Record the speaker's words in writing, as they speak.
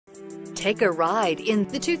Take a ride in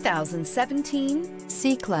the 2017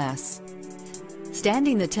 C-Class.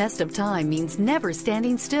 Standing the test of time means never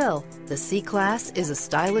standing still. The C-Class is a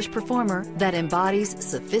stylish performer that embodies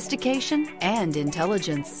sophistication and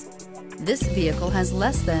intelligence. This vehicle has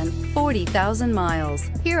less than 40,000 miles.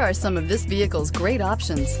 Here are some of this vehicle's great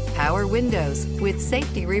options: power windows with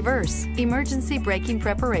safety reverse, emergency braking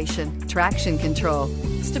preparation, traction control,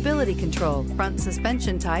 stability control, front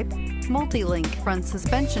suspension type, multi-link front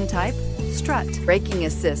suspension type, strut, braking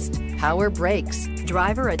assist, power brakes,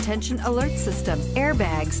 driver attention alert system,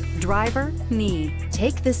 airbags, driver, knee.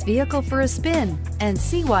 Take this vehicle for a spin and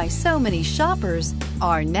see why so many shoppers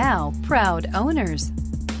are now proud owners.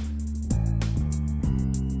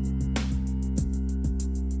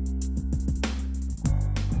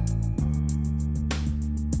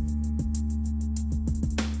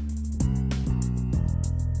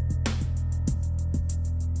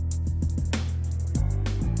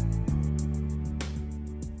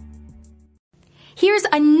 Here's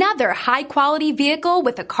another high-quality vehicle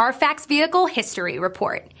with a Carfax Vehicle History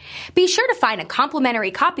Report. Be sure to find a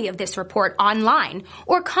complimentary copy of this report online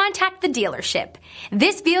or contact the dealership.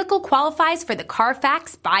 This vehicle qualifies for the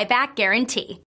Carfax Buyback Guarantee.